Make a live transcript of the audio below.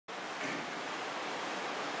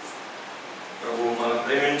ప్రభు మనం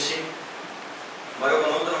ప్రేమించి మరొక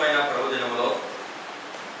నూతనమైన ప్రభు దినంలో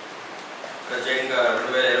ప్రత్యేకంగా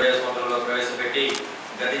 2020 సంవత్సరంలో ప్రవేశపెట్టి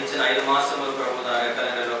గతించిన 5 మాసములు ప్రభు తన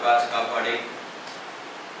రెక్కలలో కాచి కాపాడి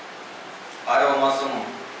 6వ మాసం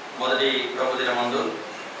మొదటి ప్రభు దినమందు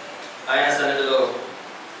ఆయన సన్నిధిలో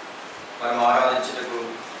మనం ఆరాధించుటకు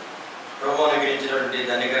ప్రభు అనుగ్రహించినటువంటి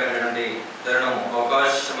ధన్యకరమైనటువంటి తరుణం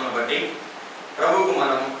అవకాశమును బట్టి ప్రభువుకు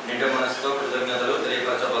మనం నిండు మనసుతో కృతజ్ఞతలు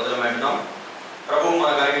తెలియపరచబద్దులమైనాం. ప్రభువు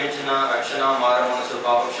మనకు అనుగ్రహించిన రక్షణ, మారు మనసు,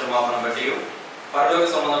 పాప క్షమాపణ బట్టి, పరలోక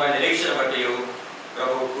సంబంధమైన నిరీక్షణ బట్టి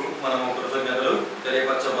ప్రభువుకు మనము కృతజ్ఞతలు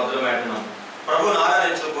తెలియపరచబద్దులమైనాం. ప్రభువును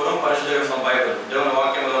ఆరాధించు పూర్వం పరిశుద్ధ బైబిల్ దేవుని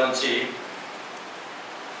వాక్యంలో నుంచి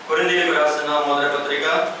కొరింథీయులకు రాసిన మొదటి పత్రిక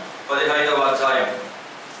 15వ అధ్యాయం.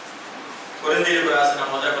 కొరింథీయులకు రాసిన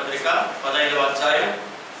మొదటి పత్రిక 15వ అధ్యాయం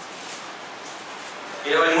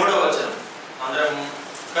 23వ వచనం అందరం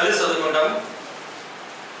కలిసి చదువుకుంటాం.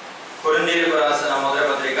 కొరింథీయులకు రాసిన మొదటి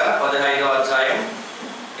పత్రిక 15వ అధ్యాయం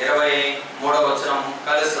 23వ వచనం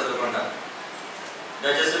కలిసి చదువుకుంటాం.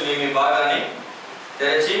 దయచేసి మీ భాగాన్ని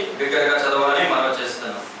తెరిచి బిగ్గరగా చదవాలని మనం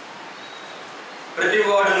చేస్తున్నాం. ప్రతి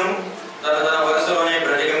వాడును తన వరుసలోనే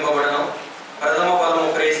బ్రతికింపబడను. ప్రథమ ఫలము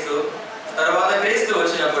క్రీస్తు, తర్వాత క్రీస్తు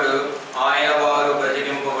వచ్చినప్పుడు ఆయన వారు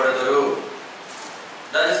బ్రతికింపబడదురు.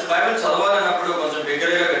 దయచేసి బైబిల్ చదవాలన్నప్పుడు కొంచెం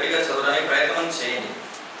బిగ్గరగా గట్టిగా చదవడానికి ప్రయత్నం చేయండి.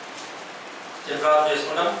 ప్రార్థన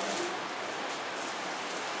చేసుకుంటాం.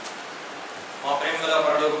 మా ప్రేమగల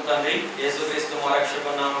పరలోకపు తండ్రి, యేసుక్రీస్తు మా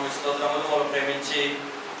రక్షకుని నామమున స్తోత్రములు. మనం ప్రేమించి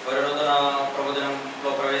వారి నూతన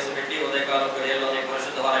ప్రభుదినంలో ప్రవేశపెట్టి ఉదయకాల గడియల్లోని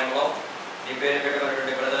పరిశుద్ధ ఆలయంలో నీ పేరు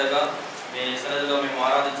పెట్టబడినటువంటి ప్రజలుగా మీ సన్నిధిలో మేము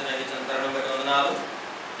ఆరాధించిన తరుణం బట్టి వందనాలు.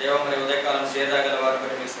 దేవ మరి ఉదయకాలం చేరగల వారి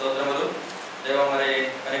బట్టి మీకు స్తోత్రములు. దేవ మరి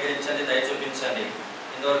కనికరించండి, దయ చూపించండి.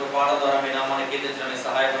 ఇంతవరకు పాటల ద్వారా మీ నామాన్ని కీర్తించడానికి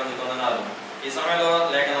సహాయం పొందుకున్నాను. ఈ సమయంలో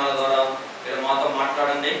లేఖనాల ద్వారా మీరు మాతో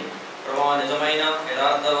మాట్లాడండి. ప్రభావ నిజమైన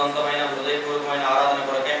యథార్థవంతమైన హృదయపూర్వకమైన ఆరాధన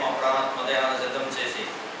కొరకే మా ప్రాణాత్మ దేహాన్ని సిద్ధం చేసి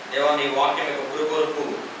దేవా నీ వాక్యం యొక్క గురుకొరకు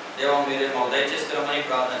దేవ మీరు మాకు దయచేస్తున్నామని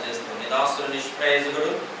ప్రార్థన చేస్తున్నాం. నీ దాసుడు నిష్ప్రయోజకుడు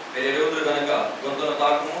మీరు ఎరుగురు కనుక గొంతును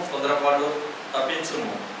తాకుము, తొందరపాటు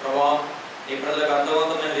తప్పించుము. ప్రభా నీ ప్రజలకు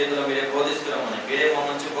అర్థవంతమైన రీతిలో మీరే బోధిస్తున్నామని మీరే మా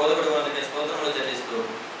మంచి బోధకుడు అందుకే స్తోత్రములు చెల్లిస్తూ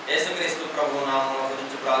యేసుక్రీస్తు ప్రభు నామమున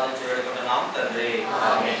గురించి ప్రార్థించి వేడుకుంటున్నాం తండ్రి,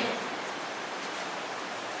 ఆమేన్.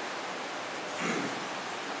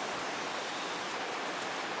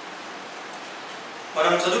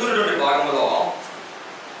 మనం చదువుకున్నటువంటి భాగంలో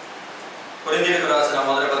కొరింథీయులకు రాసిన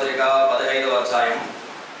మొదటి పత్రిక 15వ అధ్యాయం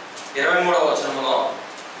 23వ వచనంలో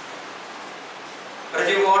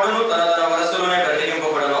ప్రతి వాడును తన వరుసలోనే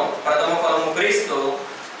బ్రతికింపబడను. ప్రథమ ఫలము క్రీస్తు,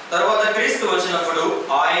 తర్వాత క్రీస్తు వచ్చినప్పుడు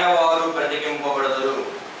ఆయన వారు బ్రతికింపబడదురు.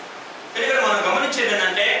 ఇక్కడ మనం గమనించేది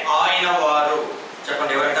ఏంటంటే ఆయన వారు.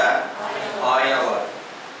 చెప్పండి, ఎవరంట? ఆయన వారు.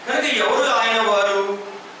 కనుక ఎవరు ఆయన వారు?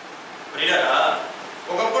 ప్రియులారా,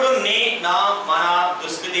 ఒకప్పుడు మన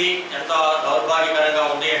దుస్థితి ఎంత దౌర్భాగ్యకరంగా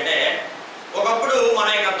ఉంది అంటే ఒకప్పుడు మన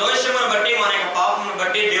యొక్క దోషమును బట్టి, మన యొక్క పాపమును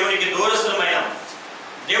బట్టి దేవునికి దూరస్థులమైనాం.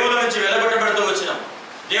 దేవుని నుంచి వెలగొట్టబడుతూ వచ్చినాం.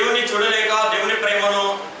 దేవుని చూడలేక, దేవుని ప్రేమను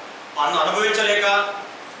అనుభవించలేక,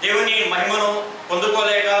 దేవుని మహిమను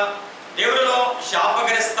పొందుకోలేక, దేవునిలో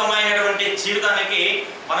శాపగ్రస్తమైనటువంటి జీవితానికి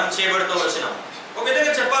మనం చేయబడుతూ వచ్చినాం. ఒక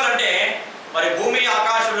విధంగా చెప్పాలంటే మరి భూమి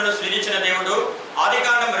ఆకాశములను సృజించిన దేవుడు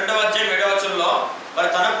ఆదికాండం 2వ అధ్యాయం 7వ వచనంలో మరి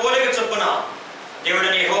తన పోలిక చొప్పున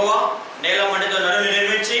దేవుడిని యెహోవా నేల మట్టితో నరుని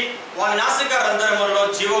నిర్మించి వాని నాసికా రంధ్రములలో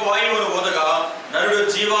జీవవాయువును ఊదగా నరుడు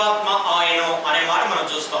జీవాత్మ ఆయను అనే మాట మనం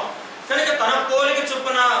చూస్తాం. కనుక తన పోలిక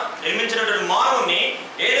చొప్పున నిర్మించినటువంటి మానవుని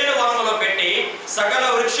ఏదైనా వనములో పెట్టి సకల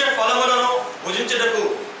వృక్ష ఫలములను భుజించుటకు,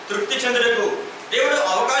 తృప్తి చెందుటకు దేవుడు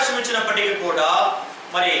అవకాశం ఇచ్చినప్పటికీ కూడా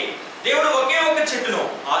మరి దేవుడు ఒకే ఒక చెట్టును,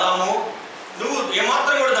 ఆదాము నువ్వు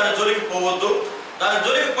ఏమాత్రం కూడా దాని జోలికి పోవద్దు, దాని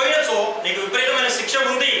జోలికి పోయినచో నీకు విపరీతమైన శిక్ష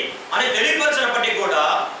ఉంది అని తెలియపరిచినప్పటికీ కూడా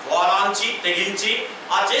వారాంచి తెగించి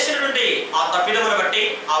ఆ చేసినటువంటి ఆ తప్పిదమును బట్టి,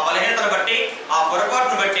 ఆ బలహీనతను బట్టి, ఆ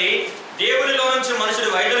పొరపాటును బట్టి దేవునిలో నుంచి మనుషుడు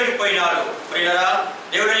వైదొలికి పోయినాడు. ప్రియులారా,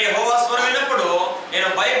 దేవుడిని యెహోవా స్వరం విన్నప్పుడు నేను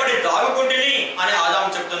భయపడి దాగుకుంటుని అని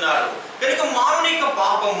ఆదాము చెప్తున్నాడు. కనుక మానవుని యొక్క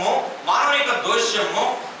పాపము, మానవుని యొక్క దోషము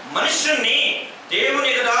మనుషుణ్ణి దేవుని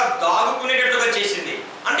ఎదుట దాగుకునేటట్టుగా చేసింది.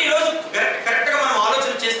 అంటే ఈరోజు కరెక్ట్గా మనం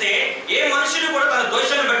ఆలోచన చేస్తే ఏ మనుషుడు కూడా తన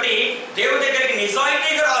దోషాన్ని బట్టి దేవుడి దగ్గరికి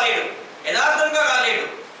నిజాయితీగా రాలేడు, యథార్థంగా రాలేడు.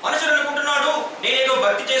 మనుషుడు అనుకుంటున్నాడు నేనేదో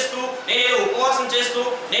భక్తి చేస్తూ, నేనేదో ఉపవాసం చేస్తూ,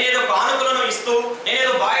 నేనేదో కానుకలను ఇస్తూ,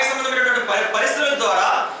 నేనేదో బాహ్య సంబంధమైనటువంటి పరిస్థితుల ద్వారా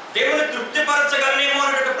దేవుని తృప్తిపరచగలనేమో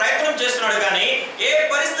అనేటువంటి ప్రయత్నం చేస్తున్నాడు. కానీ ఏ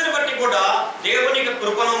పరిస్థితిని బట్టి కూడా దేవుని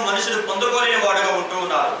కృపను మనుషుడు పొందుకోలేని వాడుగా ఉంటూ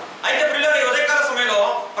ఉన్నారు. అయితే ప్రియులారా, ఈ ఉదయకాల సమయంలో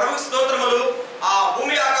ప్రభు స్తోత్రములు, ఆ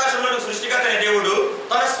భూమి ఆకాశములను సృష్టికర్త అయిన దేవుడు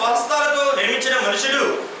తన స్వహస్తాలతో నిర్మించిన మనుషులు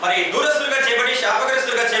మరి దూరస్తులుగా చేపట్టి,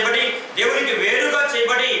 శాపగ్రస్తులుగా చేపట్టి దేవునికి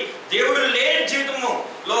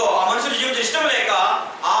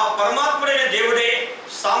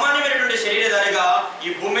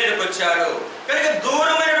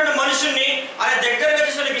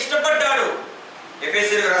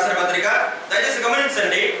దయచేసి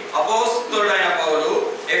గమనించండి. అపోస్తలుడైన పౌలు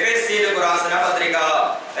ఎఫెసీయులకు రాసిన పత్రిక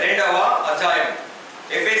 2వ అధ్యాయం,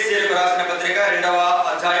 ఎఫెసీయులకు రాసిన పత్రిక 2వ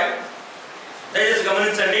అధ్యాయం దయచేసి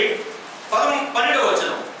గమనించండి. 12వ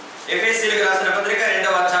వచనం. ఎఫెసీయులకు రాసిన పత్రిక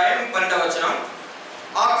 2వ అధ్యాయం 12వ వచనం.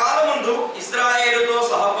 ఆ కాలమందు ఇశ్రాయేలుతో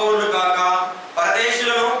సహపౌరులు కాక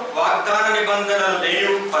పరదేశులను, వాగ్దాన నిబంధనలు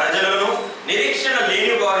లేని ప్రజలను, నిరీక్షణ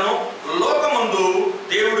లేని వారును, లోకమందు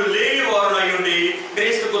దేవుడు లేని వారునై ఉండి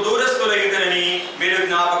క్రీస్తుకు దూరస్తులైందని మీరు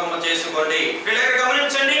జ్ఞాపకం చేసుకోండి. పిల్లలు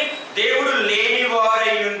గమనించండి. దేవుడు లేని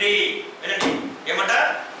వారై ఉండి, వినండి ఏమంట,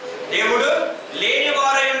 దేవుడు లేని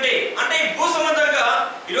వారై ఉండి అంటే భూ సంబంధంగా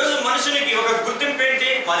ఈరోజు మనుషునికి ఒక గుర్తింపు ఏంటి?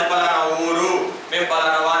 మాది పలానా ఊరు, మేము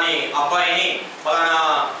పలానా వాని అబ్బాయిని, పలానా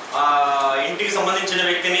ఇంటికి సంబంధించిన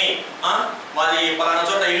వ్యక్తిని, మాది పలానా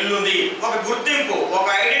చోట ఇల్లు ఉంది. ఒక గుర్తింపు, ఒక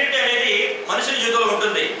ఐడెంటిటీ అనేది మనుషుల జీవితంలో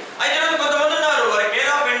ఉంటుంది. అయితే కొంతమంది ఉన్నారు, వారి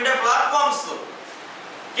కేర్ ఆఫ్ ఇండియా ప్లాట్ఫామ్స్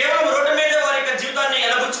కేవలం రోడ్డు మీద వారి యొక్క జీవితాన్ని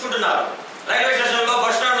ఎలబుచ్చుకుంటున్నారు. రైల్వే స్టేషన్లో,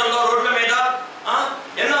 బస్ స్టాండ్లలో, రోడ్ల మీద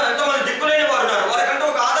ఎంతో మంది దిక్కులేని వారు ఉన్నారు. వారికంటూ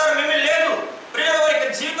ఒక ఆధారం ఏమీ లేదు. ప్రియుల వారి యొక్క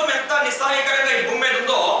జీవితం ఎంత నిస్సహాయకరంగా ఈ భూమి మీద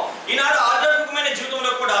ఉందో, ఈనాడు ఆధ్యాత్మికమైన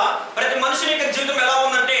జీవితంలో కూడా ప్రతి మనుషుని యొక్క జీవితం ఎలా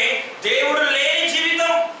ఉందంటే దేవుడు లేని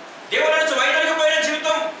జీవితం, దేవుడి నుంచి వైదొలిగిపోయిన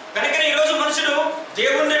జీవితం. కనుకనే ఈరోజు మనుషుడు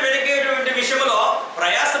దేవుణ్ణి వెతికేటువంటి విషయంలో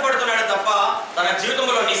ప్రయాసపడుతున్నాడు తప్ప తన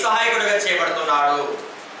జీవితంలో నిస్సహాయకుడిగా చేయబడుతున్నాడు,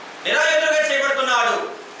 నిరాయుధుడిగా చేయబడుతున్నాడు.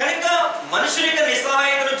 కనుక మనుషుని యొక్క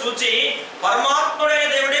నిస్సహాయతను చూచి పరమాత్ముడైన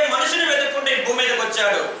దేవుడే మనుషుని వెతుక్కుంటే ఈ భూమి మీదకి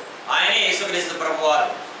వచ్చాడు. ఆయనే యేసుక్రీస్తు ప్రభువారు.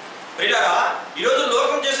 ప్రియులారా, ఈరోజు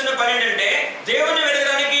లోకం చేసిన పని ఏంటంటే దేవుణ్ణి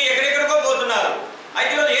వెతకడానికి ఎక్కడెక్కడికో పోతున్నారు.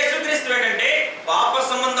 అయితే ఈరోజు యేసుక్రీస్తు ఏంటంటే పాప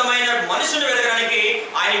సంబంధమైన మనుషుని వెతకడానికి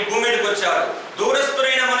ఆయన ఈ భూమి మీదకి వచ్చాడు.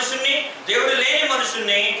 దూరస్తులైన మనుషుల్ని, దేవుడు లేని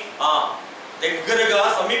మనుషుల్ని దగ్గరగా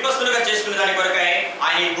సమీపస్తులుగా చేసుకునే దాని కొరకై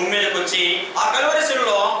ఆయన ఈ భూమి మీదకి వచ్చి ఆ కల్వరి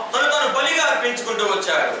శిలువలో తను బలిగా అర్పించుకుంటూ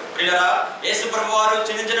వచ్చాడు. ప్రియులారా, యేసు ప్రభువు వారు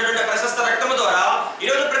చిందించినటువంటి ప్రశస్త రక్తము ద్వారా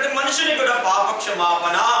ఈరోజు ప్రతి మనుషుని కూడా పాప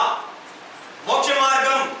క్షమాపణ, మోక్ష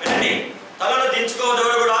మార్గం. వినండి, తలను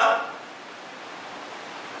దించుకోవడం కూడా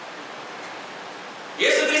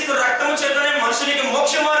యేసుక్రీస్తు రక్తము చేతనే మనుషునికి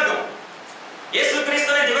మోక్ష మార్గం.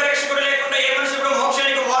 యేసుక్రీస్తు అనే దివ్యరక్షకుడు లేకుండా ఏ మనిషి కూడా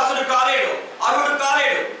మోక్షానికి వారసుడు కాలేడు, అర్హుడు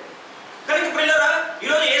కాలేడు. కనుక ప్రియులారా,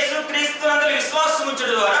 ఈరోజు యేసుక్రీస్తు నందు విశ్వాసం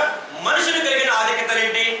ఉంచడం ద్వారా మనుషులు కలిగిన ఆధిక్యతలు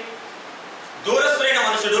ఏంటి? దూరస్తులైన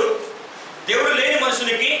మనుషుడు, దేవుడు లేని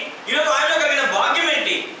మనుషునికి ఈరోజు ఆయనలో కలిగిన భాగ్యం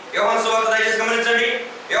ఏంటి? యోహాను సువార్త దయచేసి గమనించండి.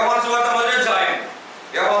 యోహాను సువార్త 1వ అధ్యాయం,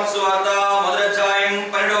 యోహాను సువార్త 1వ అధ్యాయం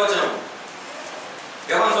 12వ వచనం.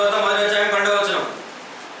 యోహాను సువార్త 1వ అధ్యాయం 12వ వచనం.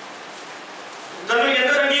 తను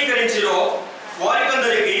ఎందరు అంగీకరించిరో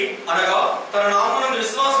వారికందరికి, అనగా తన నామమునందు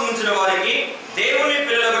విశ్వాసం ఉంచిన వారికి దేవుని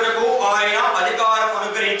పిల్లలకుటకు ఆయన అధికారం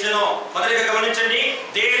అనుగ్రహించెను. మొదటిగా గమనించండి,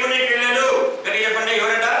 దేవుని పిల్లలు. గట్టిగా చెప్పండి,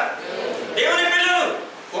 ఎవరంట? దేవుని పిల్లలు.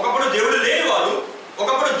 ఒకప్పుడు దేవుడు లేని వారు,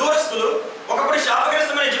 ఒకప్పుడు దూరస్తులు, ఒకప్పుడు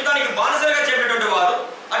శాపగ్రస్తమైన జీవితానికి బానిసలుగా చెప్పినటువంటి వారు.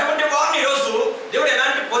 అటువంటి వారిని ఈరోజు దేవుడు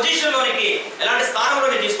ఎలాంటి పొజిషన్లోనికి, ఎలాంటి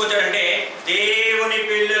స్థానంలోకి తీసుకొచ్చాడంటే దేవుని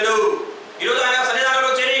పిల్లలు. ఈరోజు ఆయన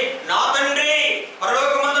సన్నిధానంలో చేరి నా తండ్రి,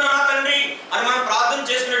 పరలోకమందున నా తండ్రి అని మనం ప్రార్థన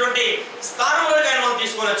చేసుకునేటువంటి స్థానంలోకి ఆయన మనం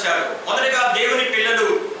తీసుకొని వచ్చాడు. మొదటిగా దేవుని పిల్లలు.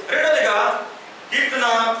 రెండోదిగా కీర్తన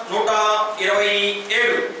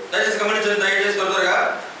 127. దయచేసి గమనించండి, దయచేసి త్వరగా.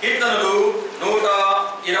 కీర్తనలు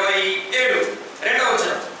 127 2వ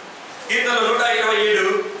వచనం. కీర్తనలు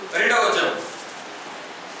 127 2వ వచనం.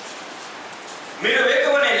 మీరు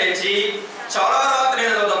వేకువనే లేచి చాలా రాత్రి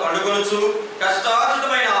పండుకొనుచు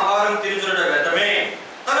కష్టార్జితమైన ఆహారం తిరుగుతుండట వ్యర్థమే,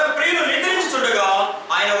 తన ప్రియులు నిద్రించుండగా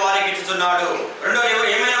ఆయన వారికి ఇచ్చుతున్నాడు. రెండోది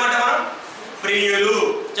ఏమైనామంట మనం? ప్రియులు.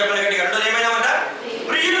 చెప్పండి గట్టిగా, రెండోది ఏమైనామంట?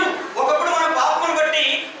 ప్రియులు. ఒకప్పుడు మన పాపమును బట్టి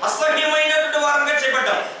అసహ్యమైనటువంటి వారంగా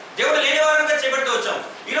చేపట్టాం, దేవుడు లేని వారంగా చేపడుతూ వచ్చాం.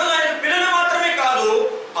 ఈరోజు ఆయన పిల్లలు మాత్రమే కాదు,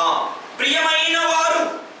 ప్రియమైన వారు.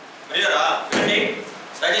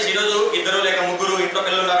 దయచేసి ఈరోజు 2 లేక 3 ఇంట్లో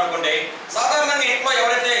పిల్లలు ఉన్నారు అనుకోండి. సాధారణంగా ఇంట్లో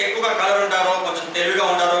ఎవరైతే ఎక్కువగా కలర్ ఉంటారో, కొంచెం తెలివిగా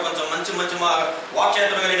ఉంటారో, కొంచెం మంచి మంచి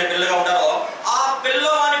వాక్యాత్తులు కలిగిన పిల్లలుగా ఉంటారో, ఆ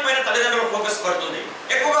పిల్లవాని పైన తల్లిదండ్రులు ఫోకస్ పడుతుంది.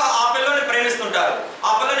 ఎక్కువగా ఆ పిల్లని ప్రేమిస్తుంటారు,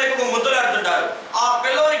 ఆ పిల్లని ఎక్కువ ముద్దులాడుతుంటారు. ఆ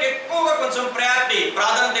పిల్లవానికి ఎక్కువగా కొంచెం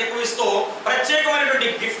ప్రాధాన్యత ఎక్కువ ఇస్తూ ప్రత్యేకమైనటువంటి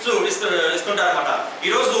గిఫ్ట్స్ ఇస్తుంటారు అనమాట.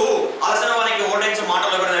 ఈరోజు అలసిన వానికి ఓడించే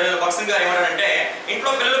మాటలు భక్సింగ్ గారు ఏమంటారంటే,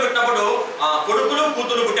 ఇంట్లో పిల్లలు పుట్టినప్పుడు కొడుకులు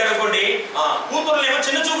కూతురు పుట్టారనుకోండి, కూతురునేమో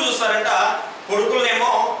చిన్న చూపు చూస్తారంట,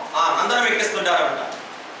 కొడుకులనేమో నందనం ఎక్కిస్తుంటారంట.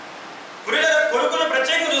 కొడుకులు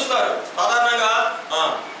ప్రత్యేకంగా చూస్తారు. సాధారణంగా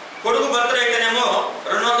కొడుకు బర్త్డే అయితేనేమో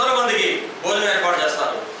 200 మందికి భోజనం ఏర్పాటు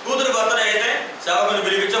చేస్తారు. కూతురు బర్త్డే అయితే సేవకులు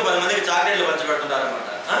పిలిపించో 10 మందికి చాక్లెట్లు పంచిపెడుతుంటారు అనమాట.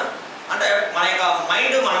 అంటే మన యొక్క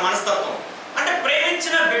మైండ్, మన మనస్తత్వం. అంటే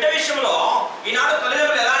ప్రేమించిన బిడ్డ విషయంలో ఈనాడు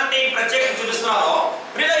తల్లిదండ్రులు ఎలాంటి ప్రత్యేకత చూపిస్తున్నారో,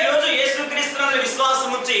 ప్రియుల ఈరోజు యేసుక్రీస్తు విశ్వాసం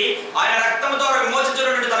ఉంచి ఆయన రక్తం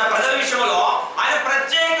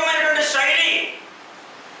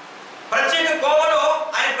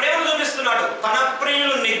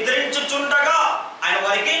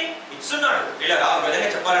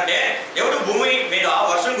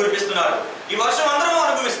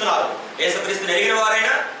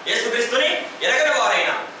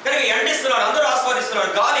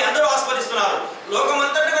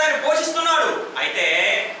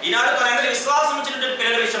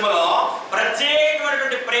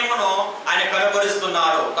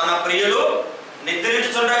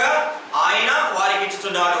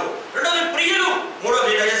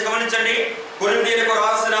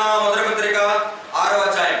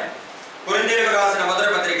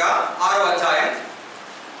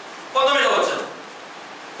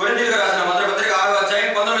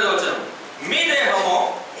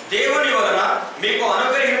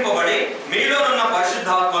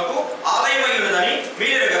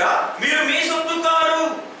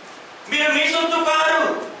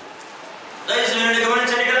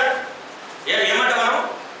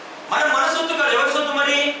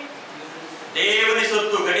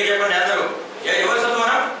సొత్తు. గట్టిగా చెప్పండి అందరూ. ఎవరి సొత్తు?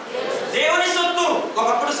 మనం దేవుని సొత్తు.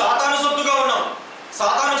 ఒకప్పుడు సాతాను సొత్తుగా ఉన్నాం.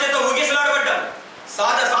 సాతాను చేత ఊగిసలాడబడ్డాం.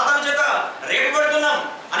 సాతాను చేత రేపబడుతున్నాం.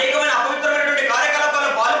 అనేకమైన అపవిత్రమైనటువంటి కార్యకలాపాలు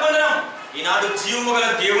పాల్పొందినాం. ఈనాడు జీవము గల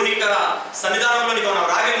దేవుని సన్నిధానంలోనికి మనం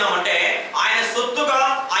రాగలిగినామంటే ఆయన సొత్తుగా,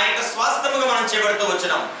 ఆయన యొక్క స్వాస్థ్యముగా మనం చేపడుతూ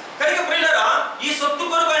వచ్చినాం. కనుక ప్రియులారా, ఈ సొత్తు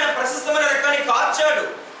కొరకు ఆయన ప్రశస్తమైన రక్తాన్ని కార్చాడు.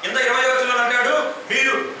 కింద 20వ వచనంలో అంటాడు,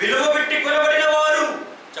 మీరు విలువ పెట్టి కొనబడిన వారు.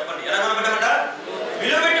 చెప్పండి, ఎలా కొనబడ్డామట?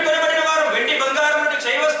 విలువ పెట్టి కొనబడిన వారు. వెండి బంగారం వంటి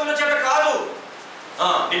క్షయ వస్తువుల చేత కాదు,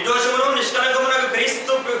 నిర్దోషమును నిష్కలంకమునకు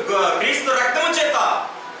క్రీస్తు రక్తము చేత,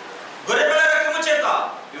 గొర్రెపిల్ల రక్తము చేత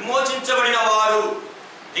విమోచించబడిన వారు.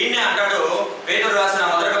 దీన్నే అంటాడు పేతురు రాసిన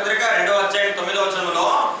మొదటి పత్రిక 2వ అధ్యాయం 9వ వచనంలో,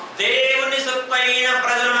 దేవుని సొత్తైన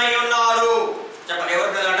ప్రజలనై ఉన్నారు. చెప్పండి,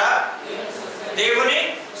 ఎవరు ప్రజలంట? దేవుని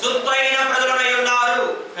సొత్తైన ప్రజలనై ఉన్నారు.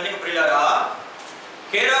 కనుక ప్రియులారా,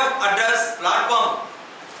 కేర్ ఆఫ్ అడ్రస్ ప్లాట్ఫామ్,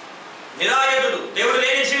 నిరాయుధులు, దేవుడు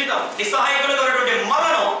లేని జీవితం, నిస్సహాయకులుగా ఉన్నటువంటి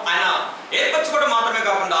మనను ఆయన ఏర్పరచుకోవడం మాత్రమే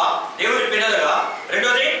కాకుండా దేవుని పిల్లలుగా,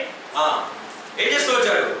 రెండోది ఏం చేస్తూ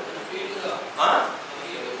వచ్చాడు?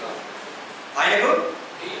 ఆయనకు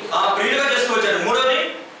ప్రియులుగా చేస్తూ వచ్చాడు. మూడోది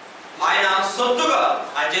ఆయన సొత్తుగా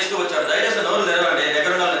ఆయన చేస్తూ వచ్చాడు. దయచేసి నోరు తెరవండి.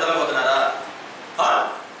 దగ్గర ఉన్న నిద్రపోతున్నారా?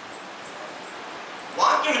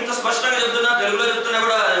 వాక్యం ఇంత స్పష్టంగా చెప్తున్నా, తెలుగులో చెప్తున్నా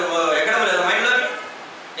కూడా ఎక్కడం లేదు మైండ్లోకి.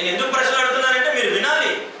 నేను ఎందుకు ప్రశ్న అడుగుతున్నానంటే మీరు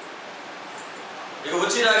వినాలి. ఇక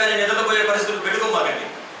వచ్చి రాగానే నిద్రపోయే పరిస్థితులు పెట్టుకోమాకండి.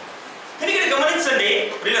 కానీ ఇక్కడ గమనించండి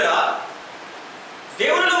ప్రియులారా,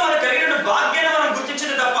 దేవునిలో మనకు కలిగిన భాగ్యాన్ని మనం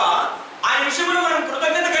గుర్తించింది తప్ప ఆయన విషయంలో మనం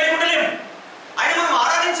కృతజ్ఞత కలిగి ఉండలేము. ఆయన మనం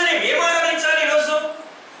ఆరాధించలేము. ఏం ఆరాధించాలి? ఈరోజు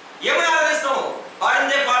ఏమని ఆరాధిస్తాము?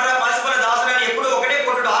 పాడిందే పాడరా, పాసిపల దాసరాని, ఎప్పుడు ఒకటే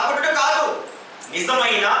కొట్టుడు. ఆ కొట్టుడు కాదు,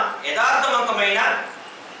 నిజమైన యథార్థవంతమైన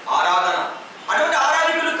ఆరాధన. అటువంటి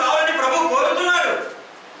ఆరాధకులు కావాలని ప్రభు కోరుతున్నాడు.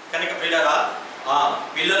 కనుక ప్రియులారా,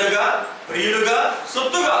 పిల్లలుగా, ప్రియులుగా,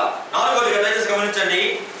 సొత్తుగా. నాలుగోదిగా దయచేసి గమనించండి,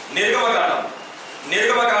 నిర్గమకాండం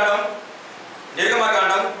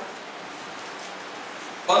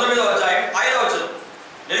 19వ అధ్యాయం 5వ వచనం.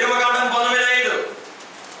 నిర్గమకాండం 19:5.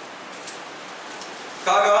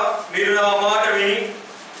 కాగా మీరు నా మాట విని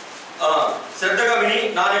శ్రద్ధగా విని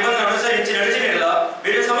నా నిబంధన అనుసరించి నడిచిన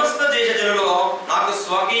వీరి సమస్త దేశ జనులు నాకు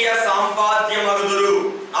స్వకీయ సాంపాద్యమగుదురు.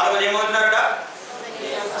 నాలుగోది ఏమవుతున్నారట?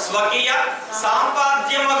 స్వకీయ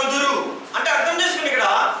సాంపాద్యమగుదురు. అంటే అర్థం చేసుకుని ఇక్కడ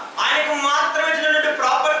ఆయనకు మాత్రమే చెందినటువంటి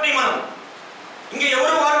ప్రాపర్టీ మనం. ఇంక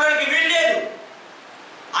ఎవరు వాడడానికి వీల్లేదు.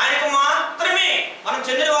 ఆయనకు మాత్రమే మనం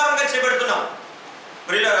చెందిన వారంగా చేపడుతున్నాం.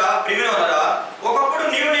 ప్రియులారా, ప్రియమైనవారా, ఒకప్పుడు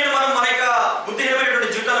నీవు నేను మనం మన యొక్క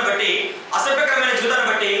బుద్ధిహీనమైనటువంటి జీవితాన్ని బట్టి, అసభ్యకరమైన జీవితాన్ని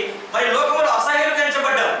బట్టి మరి లోకంలో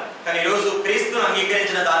అసహ్యకరించబడ్డాం. కానీ ఈరోజు క్రీస్తును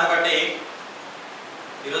అంగీకరించిన దాన్ని బట్టి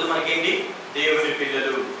ఈరోజు మనకేంటి? దేవుని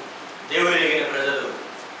పిల్లలు, దేవుని ఎరిగిన ప్రజలు.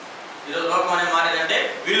 ఈరోజు లోకం అనే మాట ఏంటంటే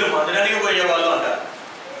వీళ్ళు మందిరానికి పోయేవాళ్ళు అంటారు.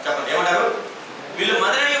 చెప్పండి, ఏమంటారు? వీళ్ళు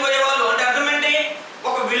మందిరానికి పోయేవాళ్ళు అంటే అర్థం ఏంటి?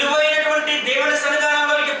 ఒక విలువైనటువంటి దేవుని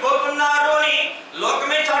సన్నిధానంలోకి పోతున్నారు అని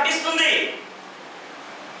లోకమే చాటిస్తుంది.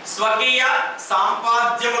 స్వకీయ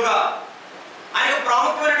సాంపాద్యముగా, ఆయన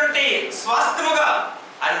ప్రాముఖ్యమైనటువంటి స్వాస్థ్యముగా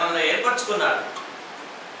ఆయన మనల్ని ఏర్పరచుకున్నాడు.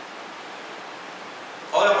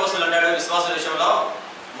 పౌలు అపోస్తలుడు అంటాడు విశ్వాస విషయంలో,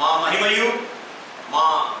 మా మహిమయు మా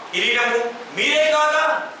కిరీటము మీరే కాదా.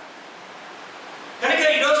 కనుక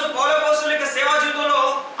ఈరోజు పౌలు అపోస్తలుల యొక్క సేవా జీవితంలో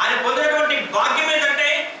ఆయన పొందినటువంటి భాగ్యం ఏంటంటే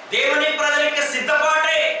దేవుని ప్రజల యొక్క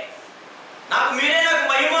సిద్ధపాటే. నాకు మీరే, నాకు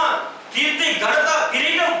మహిమ, కీర్తి, ఘనత,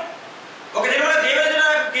 కిరీటం. ఒక దినమున దేవుని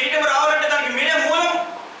నాకు కిరీటం రావాలంటే దానికి మీరే మూలం.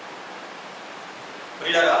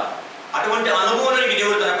 ప్రియులారా, అటువంటి అనుభవానికి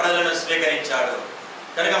దేవుడు తన ప్రజలను స్వీకరించాడు.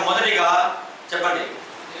 కనుక మొదటిగా చెప్పండి,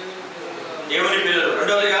 దేవుని పిల్లలు.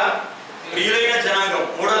 రెండవదిగా ప్రియులైన జనాంగం.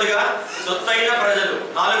 మూడవదిగా సొత్తైన ప్రజలు.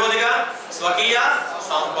 నాలుగవదిగా స్వకీయ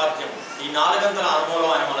సాంపాద్యం. ఈ నాలుగంతల అనుభవం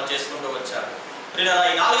ఆయన మనం చేసుకుంటూ వచ్చాడు. ప్రియులారా,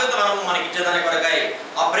 ఈ నాలుగంతల అనుభవం మనకి ఇచ్చేదానికి కొరకై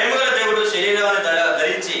ఆ ప్రేమగల దేవుడు శరీరాన్ని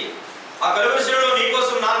ధరించి ఆ కలువరి శిలువలో నీ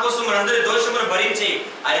కోసం నా కోసం మనందరి దోషమును భరించి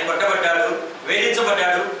ఆయన కొట్టబడ్డాడు,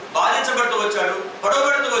 వేధించబడ్డాడు, బాధించబడుతూ వచ్చాడు,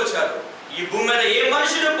 పొడవబడుతూ వచ్చాడు. ఈ భూమి మీద ఏ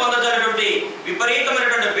మనుషులు పొందజాలటువంటి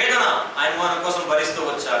విపరీతమైనటువంటి వేదన ఆయన మన కోసం భరిస్తూ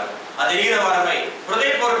వచ్చాడు. అది ఎరిగిన వారమై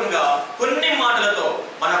హృదయపూర్వకంగా కొన్ని మాటలతో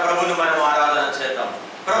మన ప్రభువును మనం ఆరాధన చేద్దాం.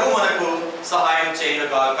 ప్రభు మనకు సహాయం చేయను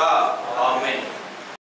గాక.